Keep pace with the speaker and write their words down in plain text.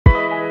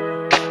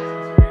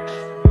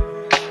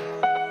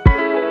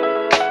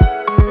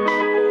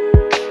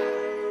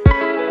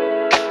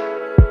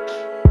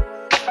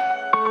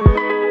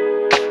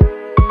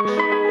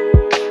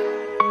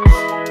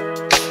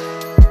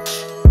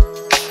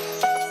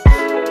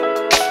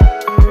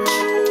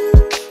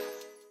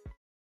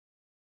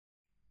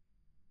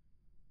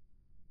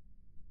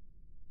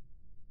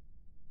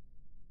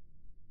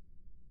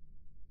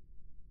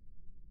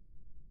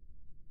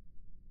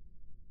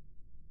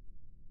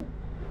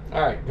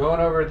Alright, going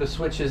over the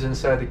switches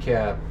inside the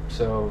cab.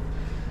 So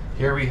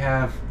here we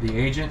have the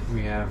agent.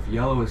 We have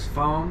yellow is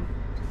foam,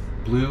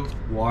 blue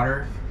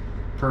water,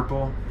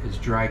 purple is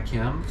dry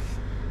chem.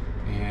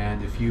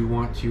 And if you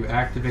want to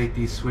activate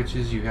these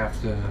switches, you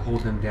have to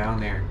hold them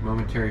down. They're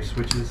momentary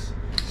switches,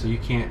 so you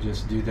can't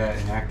just do that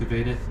and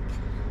activate it.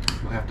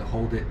 You'll have to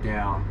hold it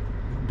down,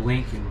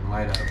 blink and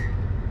light up.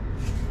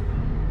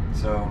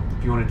 So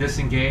if you want to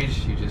disengage,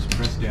 you just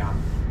press down,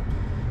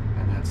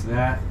 and that's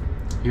that.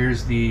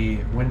 Here's the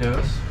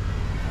windows.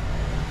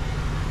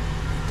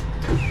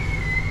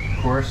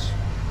 Of course,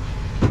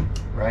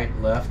 right,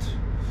 left.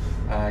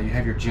 You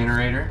have your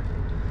generator.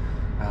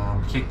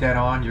 Kick that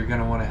on. You're going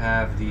to want to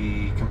have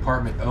the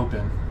compartment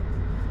open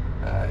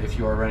if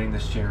you are running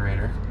this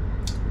generator.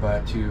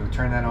 But to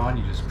turn that on,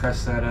 you just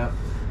press that up.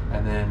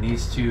 And then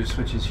these two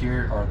switches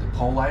here are the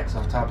pole lights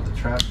on top of the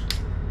truck.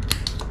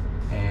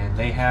 And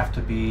they have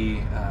to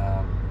be,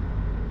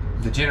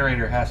 the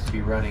generator has to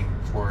be running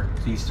for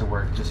these to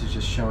work. This is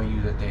just showing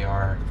you that they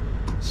are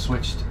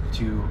switched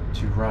to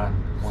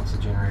run once the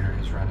generator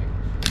is running.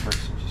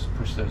 First, you just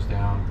push those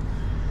down.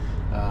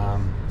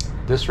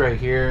 This right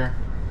here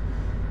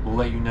will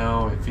let you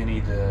know if any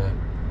of the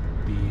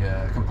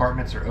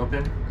compartments are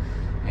open.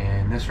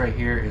 And this right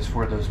here is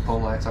for those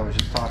pole lights I was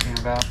just talking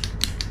about.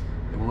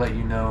 It will let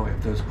you know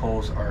if those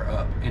poles are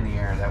up in the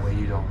air. That way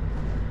you don't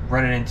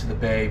run it into the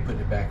bay, putting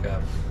it back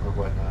up or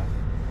whatnot.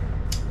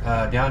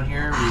 Down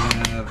here we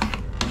have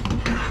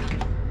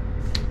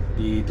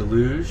the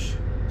deluge.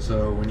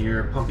 So when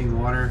you're pumping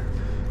water,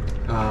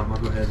 I'll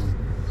go ahead and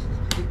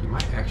I think you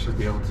might actually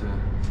be able to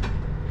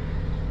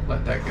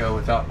let that go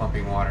without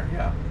pumping water.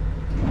 Yeah.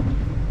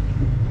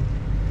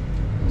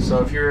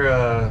 So if you're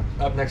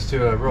up next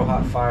to a real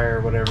hot fire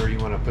or whatever, you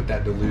want to put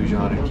that deluge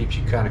on. It keeps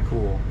you kind of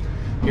cool.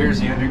 Here's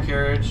the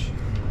undercarriage.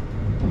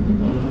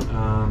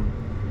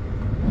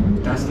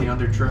 That's the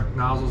under truck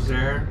nozzles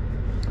there.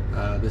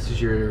 This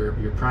is your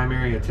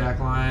primary attack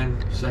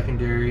line,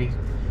 secondary.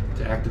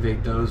 To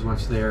activate those,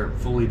 once they're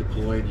fully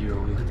deployed,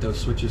 you'll hit those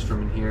switches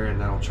from in here and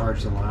that'll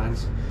charge the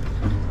lines.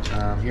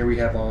 Here we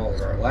have all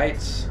of our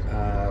lights.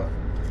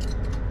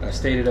 I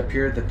stated up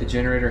here that the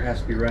generator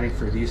has to be running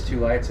for these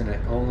two lights, and it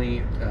only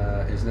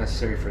is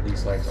necessary for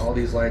these lights. All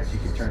these lights you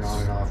can turn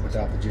on and off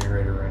without the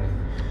generator running.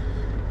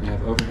 You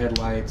have overhead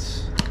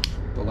lights,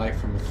 the light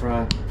from the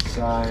front,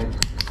 side,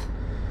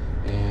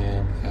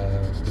 and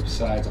the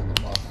sides on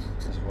the bottom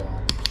as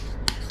well.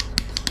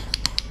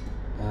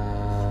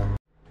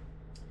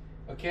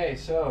 Okay,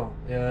 so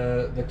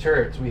the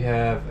turrets. We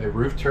have a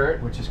roof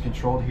turret, which is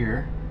controlled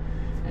here,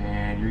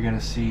 and you're going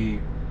to see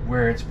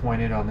where it's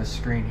pointed on this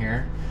screen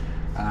here.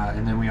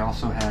 And then we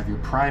also have your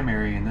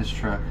primary in this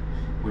truck,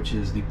 which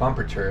is the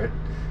bumper turret.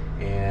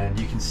 And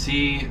you can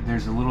see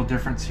there's a little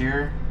difference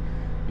here.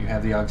 You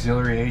have the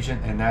auxiliary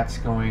agent, and that's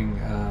going,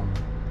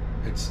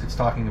 it's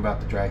talking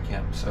about the dry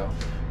chem. So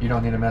you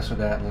don't need to mess with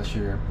that unless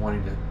you're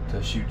wanting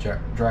to shoot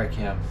dry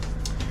chem.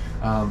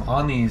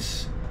 On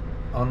these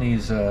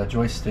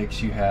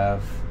joysticks, you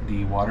have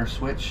the water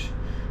switch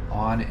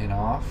on and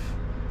off.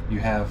 You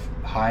have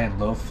high and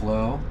low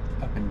flow,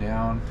 up and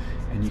down,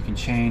 and you can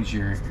change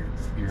your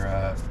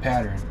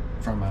pattern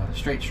from a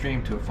straight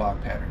stream to a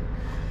fog pattern.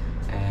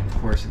 And of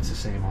course it's the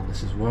same on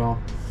this as well.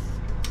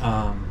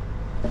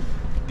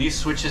 These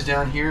switches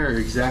down here are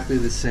exactly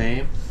the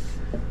same.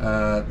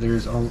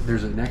 There's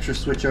an extra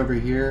switch over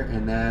here,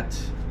 and that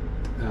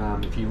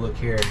if you look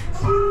here,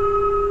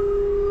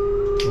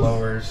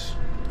 lowers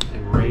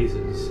and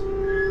raises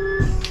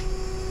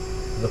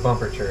the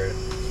bumper turret.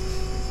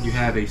 You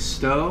have a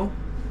stow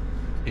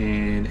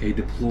and a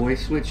deploy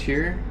switch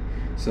here.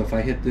 So if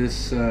I hit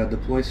this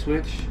deploy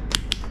switch,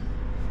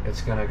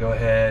 it's going to go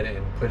ahead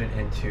and put it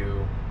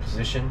into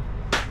position.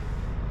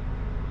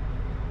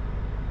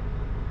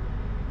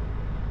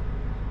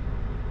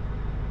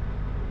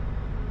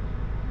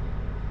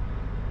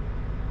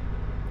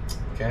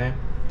 Okay.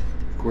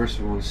 Of course, if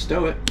you want to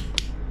stow it,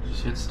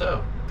 just hit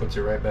stow. Puts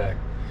it right back.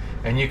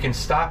 And you can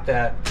stop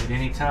that at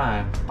any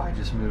time by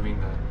just moving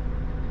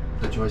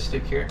the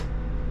joystick here.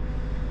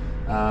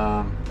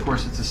 Of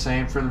course, it's the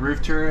same for the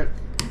roof turret.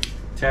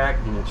 Tack,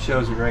 and it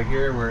shows it right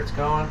here where it's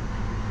going,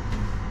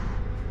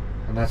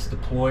 and that's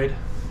deployed,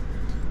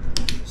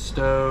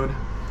 stowed,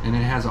 and it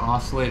has an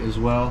oscillate as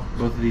well.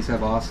 Both of these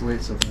have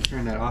oscillate, so if I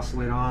turn that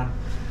oscillate on,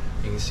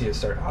 you can see it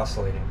start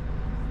oscillating.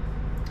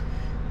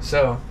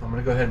 So I'm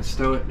going to go ahead and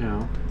stow it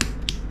now.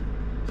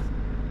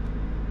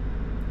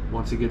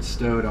 Once it gets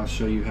stowed, I'll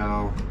show you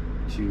how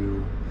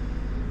to,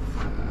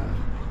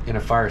 in a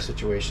fire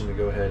situation, to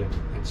go ahead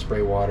and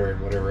spray water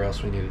and whatever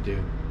else we need to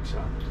do.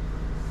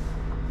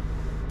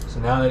 So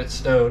now that it's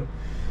stowed,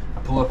 I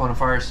pull up on a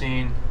fire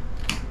scene.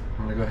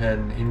 I'm going to go ahead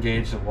and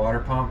engage the water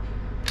pump.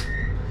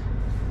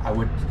 I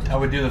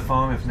would do the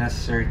foam if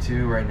necessary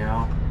too. Right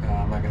now,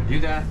 I'm not going to do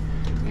that.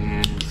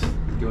 And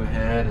go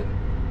ahead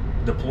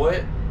and deploy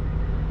it.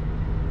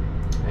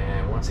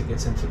 And once it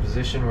gets into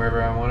position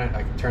wherever I want it,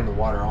 I can turn the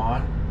water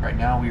on. Right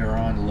now we are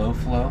on low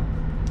flow.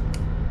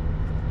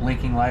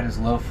 Blinking light is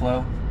low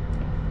flow.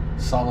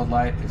 Solid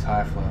light is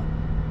high flow.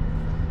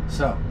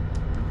 So,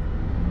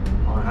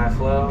 on high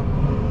flow.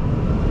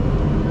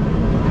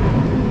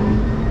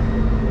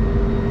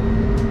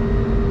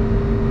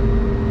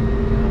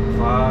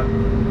 Fog.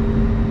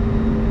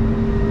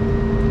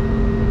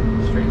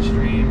 Straight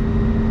stream.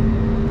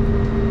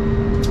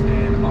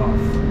 And off.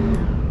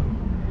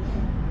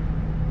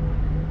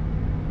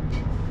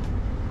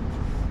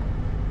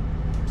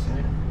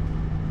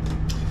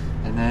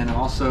 And then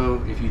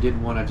also, if you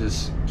didn't want to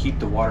just keep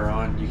the water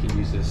on, you can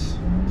use this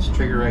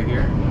trigger right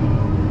here.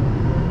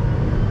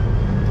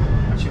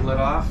 Once you let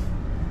off,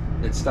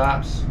 it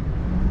stops.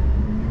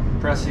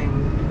 Pressing,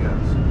 it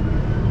goes.